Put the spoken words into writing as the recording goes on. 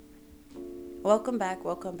Welcome back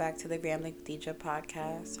to the Grambling with Deidre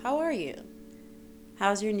podcast. How are you?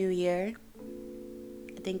 How's your new year?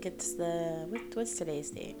 I think it's what's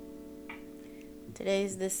today's date?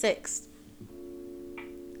 Today's the 6th.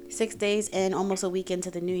 6 days and almost a week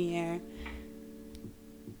into the new year.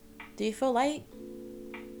 Do you feel light?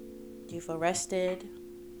 Do you feel rested?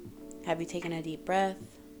 Have you taken a deep breath?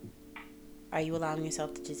 Are you allowing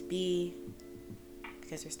yourself to just be?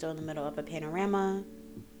 Because we're still in the middle of a panorama.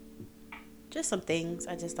 Just some things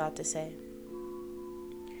I just thought to say.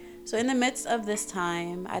 So in the midst of this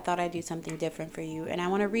time, I thought I'd do something different for you, and I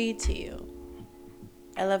want to read to you.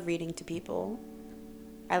 I love reading to people.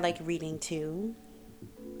 I like reading too,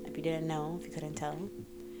 if you didn't know, if you couldn't tell.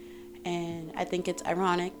 And I think it's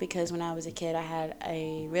ironic because when I was a kid, I had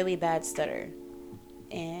a really bad stutter.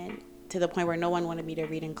 And to the point where no one wanted me to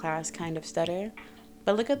read in class kind of stutter.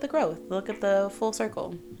 But look at the growth. Look at the full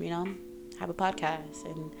circle, have a podcast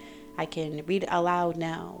and I can read aloud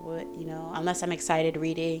now, unless I'm excited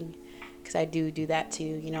reading, because I do that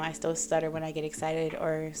too. I still stutter when I get excited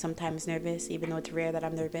or sometimes nervous, even though it's rare that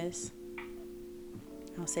I'm nervous.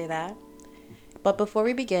 I'll say that. But before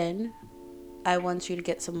we begin, I want you to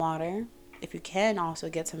get some water. If you can, also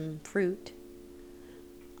get some fruit.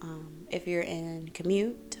 If you're in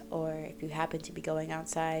commute or if you happen to be going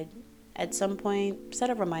outside at some point, set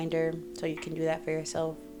a reminder so you can do that for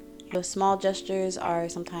yourself. Those small gestures are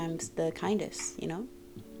sometimes the kindest,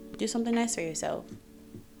 Do something nice for yourself.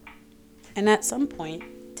 And at some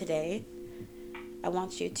point today, I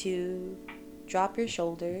want you to drop your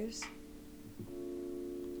shoulders,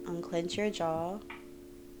 unclench your jaw,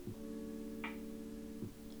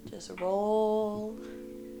 just roll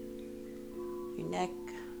your neck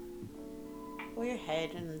or your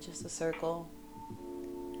head in just a circle.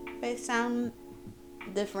 If I sound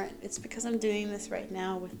different, it's because I'm doing this right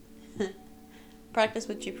now with practice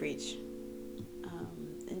what you preach.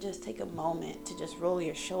 And just take a moment to just roll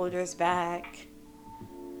your shoulders back.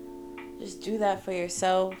 Just do that for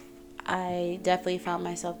yourself. I definitely found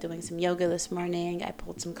myself doing some yoga this morning. I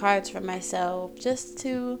pulled some cards for myself just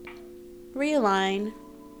to realign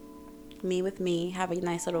me with me, have a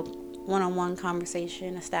nice little one-on-one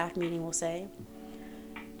conversation, a staff meeting, we'll say.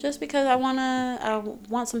 Just because I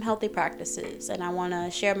want some healthy practices, and I want to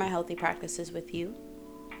share my healthy practices with you.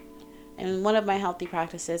 And one of my healthy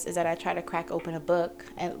practices is that I try to crack open a book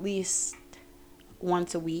at least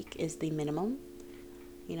once a week is the minimum.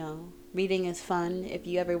 Reading is fun. If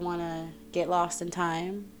you ever want to get lost in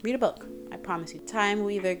time, read a book. I promise you. Time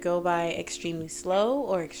will either go by extremely slow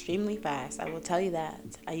or extremely fast. I will tell you that.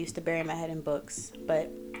 I used to bury my head in books.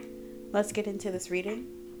 But let's get into this reading.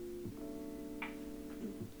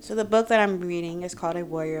 So the book that I'm reading is called A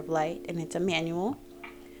Warrior of Light, and it's a manual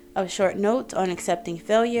of short notes on accepting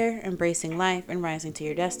failure, embracing life, and rising to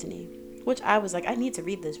your destiny. Which I was like, I need to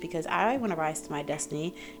read this because I want to rise to my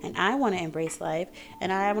destiny, and I want to embrace life,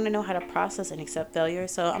 and I want to know how to process and accept failure.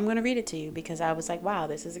 So I'm going to read it to you because I was like, wow,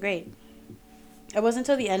 this is great. It wasn't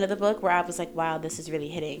until the end of the book where I was like, wow, this is really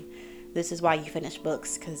hitting. This is why you finish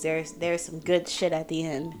books, because there's some good shit at the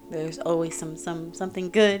end. There's always something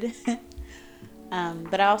good.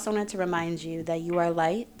 But I also wanted to remind you that you are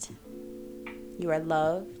light. You are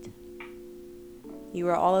loved. You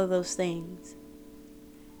are all of those things.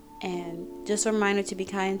 And just a reminder to be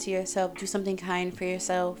kind to yourself. Do something kind for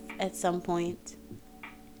yourself at some point.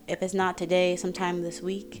 If it's not today, sometime this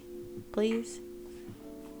week, please.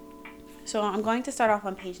 So I'm going to start off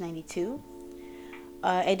on page 92.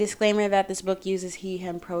 A disclaimer that this book uses he,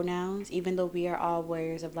 him pronouns. Even though we are all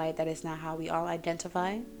warriors of light, that is not how we all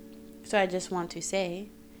identify. So I just want to say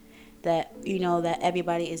that that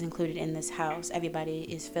everybody is included in this house. Everybody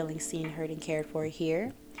is feeling seen, heard, and cared for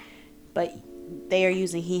here. But they are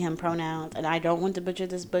using he, him pronouns. And I don't want to butcher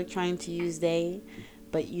this book trying to use they.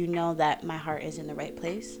 But that my heart is in the right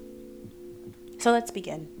place. So let's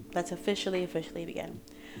begin. Let's officially begin.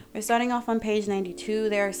 We're starting off on page 92.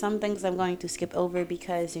 There are some things I'm going to skip over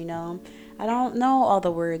because, I don't know all the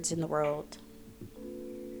words in the world.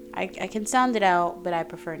 I can sound it out, but I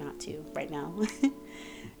prefer not to right now.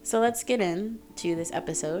 So let's get into this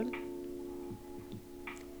episode.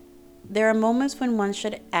 There are moments when one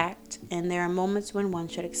should act, and there are moments when one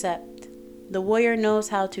should accept. The warrior knows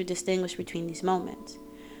how to distinguish between these moments.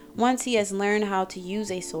 Once he has learned how to use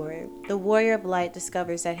a sword, the warrior of light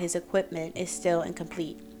discovers that his equipment is still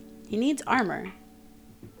incomplete. He needs armor.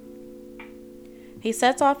 He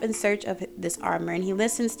sets off in search of this armor, and he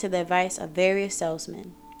listens to the advice of various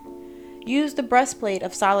salesmen. Use the breastplate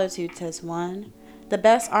of solitude, says one. The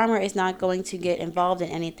best armor is not going to get involved in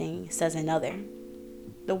anything, says another.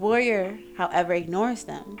 The warrior, however, ignores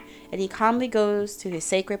them, and he calmly goes to his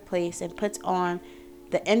sacred place and puts on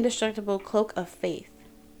the indestructible cloak of faith.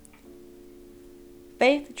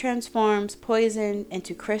 Faith transforms poison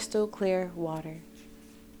into crystal clear water.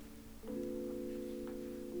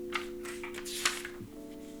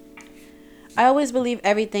 I always believe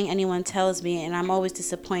everything anyone tells me, and I'm always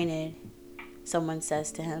disappointed, someone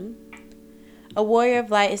says to him. A warrior of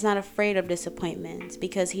light is not afraid of disappointments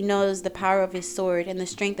because he knows the power of his sword and the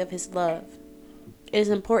strength of his love. It is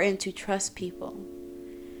important to trust people.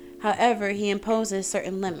 However, he imposes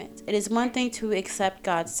certain limits. It is one thing to accept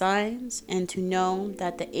God's signs and to know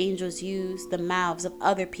that the angels use the mouths of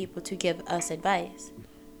other people to give us advice.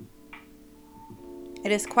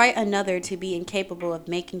 It is quite another to be incapable of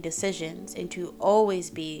making decisions and to always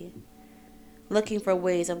be looking for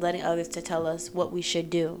ways of letting others to tell us what we should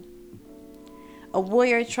do. A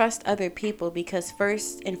warrior trusts other people because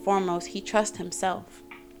first and foremost, he trusts himself.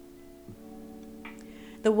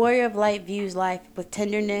 The warrior of light views life with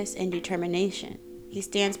tenderness and determination. He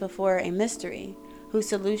stands before a mystery whose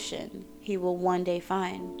solution he will one day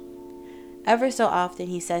find. Ever so often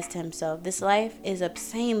he says to himself, this life is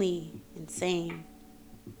obscenely insane.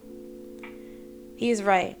 He is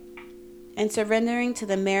right. And surrendering to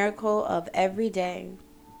the miracle of every day,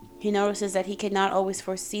 he notices that he cannot always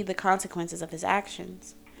foresee the consequences of his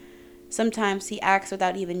actions. Sometimes he acts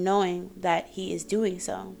without even knowing that he is doing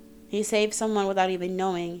so. He saves someone without even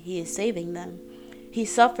knowing he is saving them. He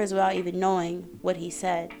suffers without even knowing what he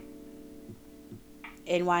said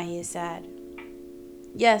and why he is sad.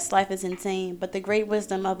 Yes, life is insane, but the great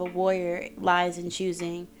wisdom of a warrior lies in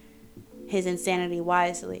choosing his insanity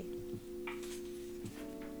wisely.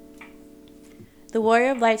 The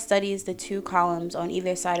warrior of light studies the two columns on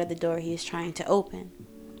either side of the door he is trying to open.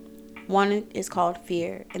 One is called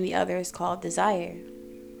fear, and the other is called desire.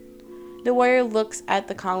 The warrior looks at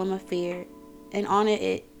the column of fear, and on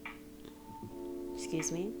it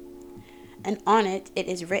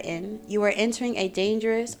is written, "You are entering a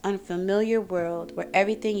dangerous, unfamiliar world where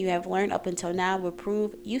everything you have learned up until now will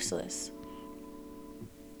prove useless."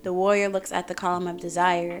 The warrior looks at the column of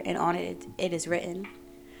desire, and on it is written,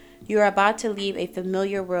 "You are about to leave a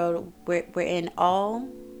familiar world wherein all."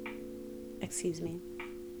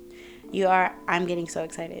 I'm getting so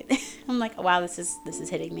excited. I'm like, wow, this is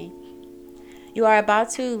hitting me. You are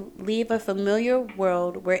about to leave a familiar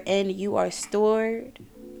world wherein you are stored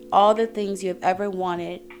all the things you have ever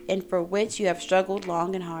wanted and for which you have struggled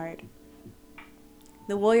long and hard.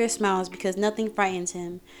 The warrior smiles because nothing frightens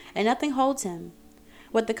him and nothing holds him.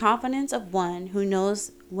 With the confidence of one who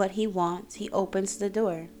knows what he wants, he opens the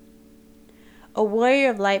door. A warrior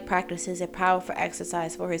of light practices a powerful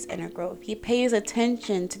exercise for his inner growth. He pays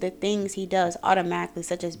attention to the things he does automatically,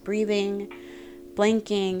 such as breathing,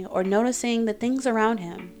 blinking, or noticing the things around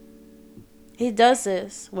him. He does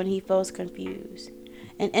this when he feels confused.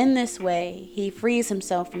 And in this way, he frees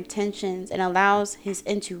himself from tensions and allows his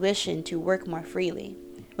intuition to work more freely,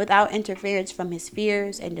 without interference from his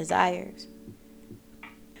fears and desires.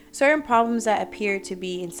 Certain problems that appear to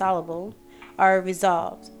be insoluble are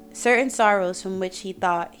resolved. Certain sorrows from which he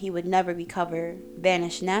thought he would never recover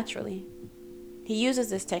vanish naturally. He uses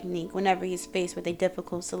this technique whenever he is faced with a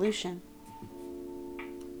difficult solution.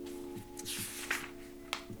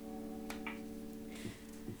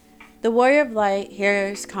 The warrior of light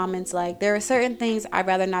hears comments like, "There are certain things I'd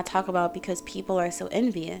rather not talk about because people are so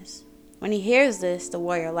envious." When he hears this, the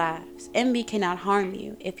warrior laughs. Envy cannot harm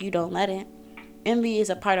you if you don't let it. Envy is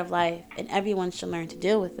a part of life, and everyone should learn to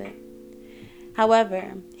deal with it.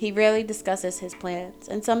 However, he rarely discusses his plans,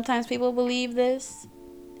 and sometimes people believe this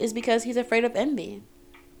is because he's afraid of envy.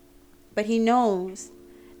 But he knows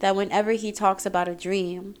that whenever he talks about a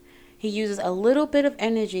dream, he uses a little bit of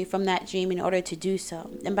energy from that dream in order to do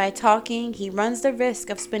so. And by talking, he runs the risk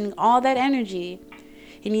of spending all that energy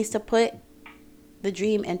he needs to put the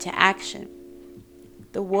dream into action.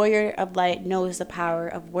 The warrior of light knows the power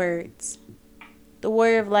of words. The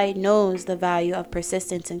warrior of light knows the value of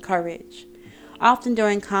persistence and courage. Often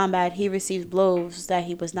during combat, he receives blows that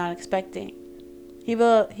he was not expecting. He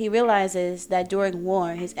realizes that during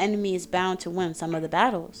war, his enemy is bound to win some of the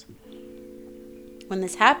battles. When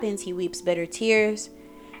this happens, he weeps bitter tears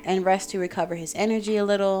and rests to recover his energy a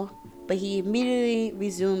little, but he immediately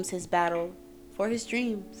resumes his battle for his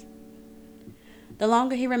dreams. The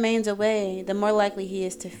longer he remains away, the more likely he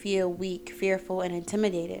is to feel weak, fearful, and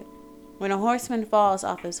intimidated. When a horseman falls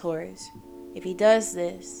off his horse, if he does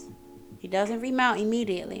this, he doesn't remount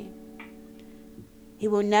immediately, he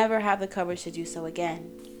will never have the courage to do so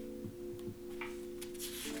again.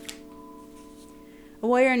 A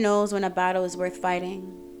warrior knows when a battle is worth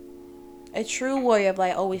fighting. A true warrior of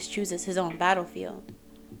light always chooses his own battlefield.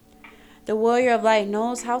 The warrior of light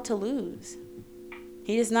knows how to lose.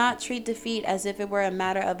 He does not treat defeat as if it were a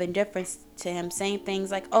matter of indifference to him, saying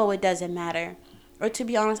things like, oh, it doesn't matter. Or to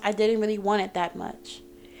be honest, I didn't really want it that much.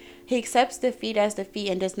 He accepts defeat as defeat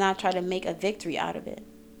and does not try to make a victory out of it.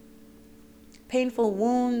 Painful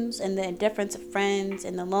wounds and the indifference of friends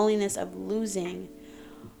and the loneliness of losing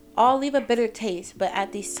all leave a bitter taste, but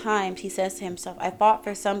at these times he says to himself, I fought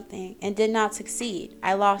for something and did not succeed.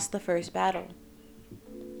 I lost the first battle.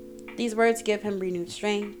 These words give him renewed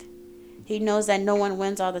strength. He knows that no one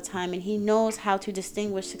wins all the time, and he knows how to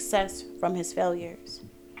distinguish success from his failures.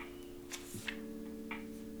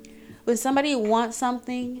 When somebody wants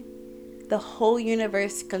something, the whole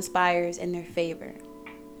universe conspires in their favor.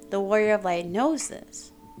 The warrior of light knows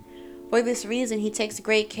this. For this reason, he takes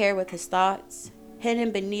great care with his thoughts,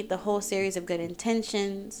 hidden beneath the whole series of good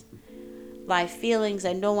intentions, lie feelings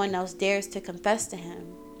that no one else dares to confess to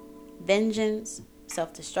him. Vengeance,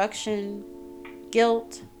 self-destruction,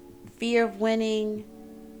 guilt, fear of winning,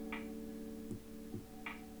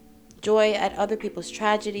 joy at other people's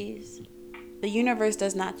tragedies. The universe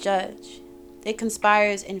does not judge. It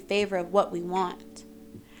conspires in favor of what we want.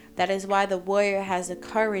 That is why the warrior has the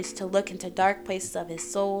courage to look into dark places of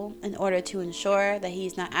his soul in order to ensure that he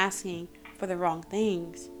is not asking for the wrong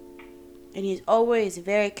things. And he's always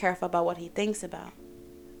very careful about what he thinks about.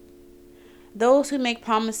 Those who make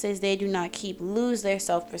promises they do not keep lose their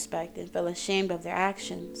self-respect and feel ashamed of their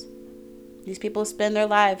actions. These people spend their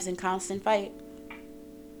lives in constant fight.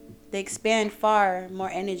 They expend far more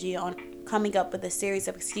energy on coming up with a series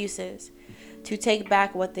of excuses to take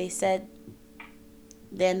back what they said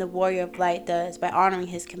than the warrior of light does by honoring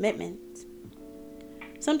his commitments.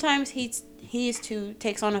 Sometimes he too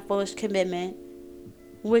takes on a foolish commitment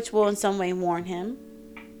which will in some way warn him.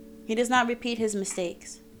 He does not repeat his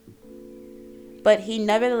mistakes, but he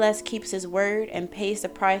nevertheless keeps his word and pays the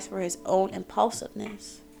price for his own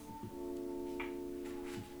impulsiveness.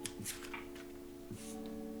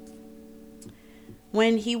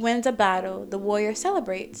 When he wins a battle, the warrior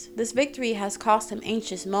celebrates. This victory has cost him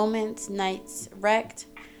anxious moments, nights wrecked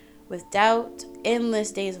with doubt,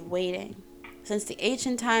 endless days of waiting. Since the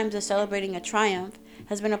ancient times of celebrating a triumph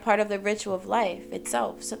has been a part of the ritual of life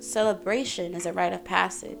itself. Celebration is a rite of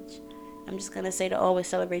passage. I'm just going to say to always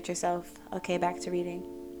celebrate yourself. Okay, back to reading.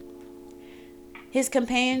 His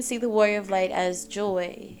companions see the warrior of light as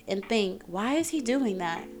joy and think, why is he doing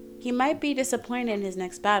that? He might be disappointed in his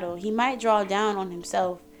next battle. He might draw down on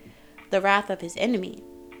himself the wrath of his enemy.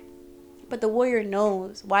 But the warrior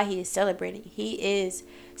knows why he is celebrating. He is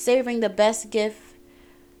savoring the best gift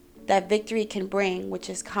that victory can bring, which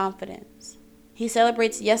is confidence. He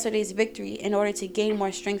celebrates yesterday's victory in order to gain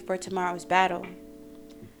more strength for tomorrow's battle.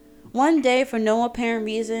 One day, for no apparent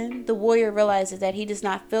reason, the warrior realizes that he does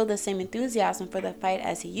not feel the same enthusiasm for the fight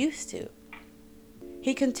as he used to.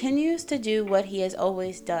 He continues to do what he has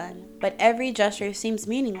always done, but every gesture seems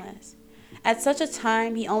meaningless. At such a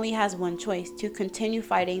time, he only has one choice: to continue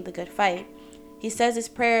fighting the good fight. He says his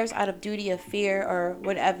prayers out of duty of fear or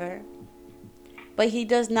whatever, but he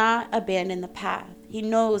does not abandon the path. He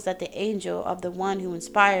knows that the angel of the one who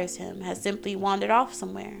inspires him has simply wandered off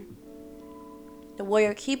somewhere. The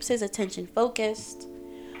warrior keeps his attention focused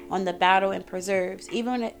on the battle and perseveres,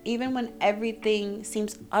 even when everything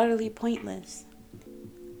seems utterly pointless.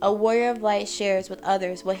 A warrior of light shares with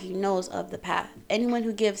others what he knows of the path. Anyone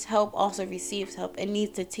who gives help also receives help and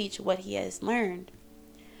needs to teach what he has learned.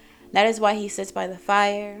 That is why he sits by the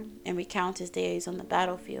fire and recounts his days on the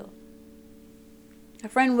battlefield. A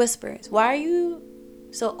friend whispers, why are you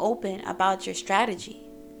so open about your strategy?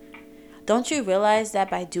 Don't you realize that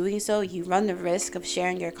by doing so, you run the risk of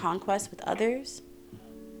sharing your conquest with others?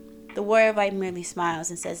 The warrior of light merely smiles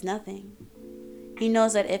and says nothing. He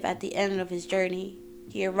knows that if at the end of his journey,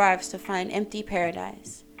 he arrives to find empty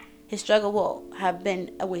paradise, his struggle will have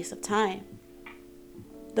been a waste of time.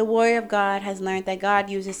 The warrior of God has learned that God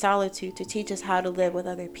uses solitude to teach us how to live with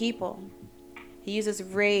other people. He uses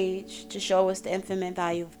rage to show us the infinite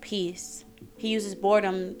value of peace. He uses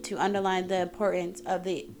boredom to underline the importance of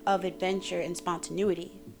adventure and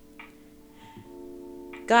spontaneity.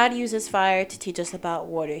 God uses fire to teach us about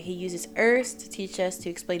water. He uses earth to teach us to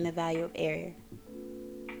explain the value of air.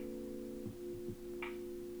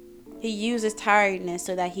 He uses tiredness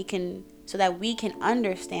so that we can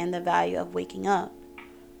understand the value of waking up.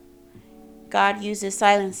 God uses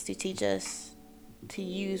silence to teach us to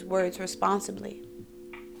use words responsibly.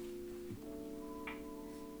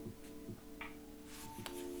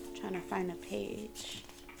 Trying to find a page.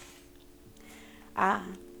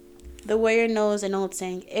 The warrior knows an old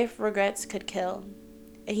saying, if regrets could kill,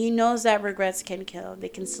 And he knows that regrets can kill. They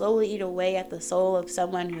can slowly eat away at the soul of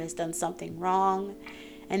someone who has done something wrong,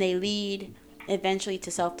 and they lead eventually to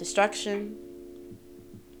self-destruction.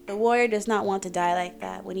 The warrior does not want to die like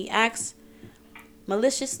that. When he acts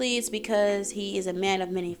maliciously, it's because he is a man of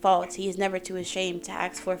many faults. He is never too ashamed to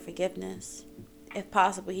ask for forgiveness. If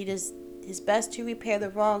possible, he does his best to repair the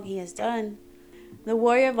wrong he has done. The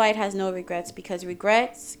warrior of light has no regrets because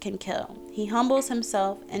regrets can kill. He humbles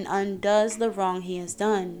himself and undoes the wrong he has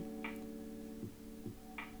done.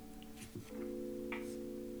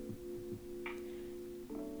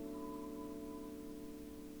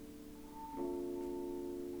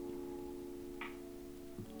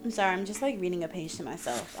 I'm sorry, I'm just like reading a page to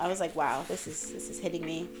myself. I was like, wow, this is hitting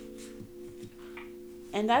me.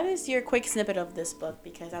 And that is your quick snippet of this book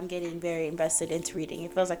because I'm getting very invested into reading.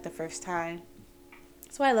 It feels like the first time.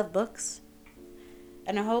 That's why I love books.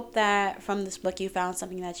 And I hope that from this book you found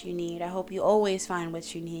something that you need. I hope you always find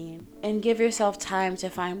what you need. And give yourself time to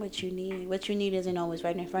find what you need. What you need isn't always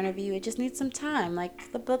right in front of you. It just needs some time.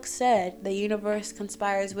 Like the book said, the universe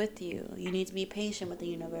conspires with you. You need to be patient with the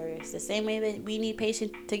universe. The same way that we need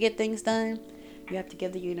patience to get things done, you have to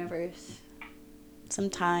give the universe some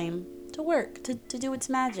time to work, to do its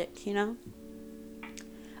magic, you know?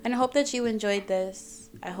 And I hope that you enjoyed this.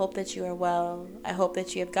 I hope that you are well. I hope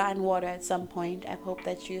that you have gotten water at some point. I hope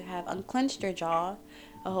that you have unclenched your jaw.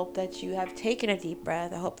 I hope that you have taken a deep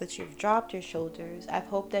breath. I hope that you've dropped your shoulders. I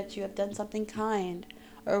hope that you have done something kind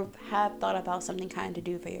or have thought about something kind to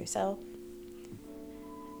do for yourself.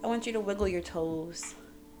 I want you to wiggle your toes.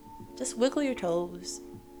 Just wiggle your toes.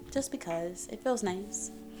 Just because. It feels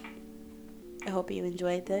nice. I hope you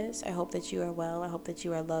enjoyed this. I hope that you are well. I hope that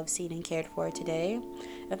you are loved, seen, and cared for today.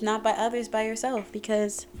 If not by others, by yourself,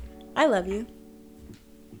 because I love you.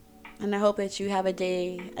 And I hope that you have a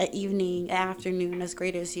day, an evening, an afternoon as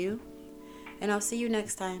great as you. And I'll see you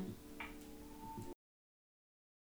next time.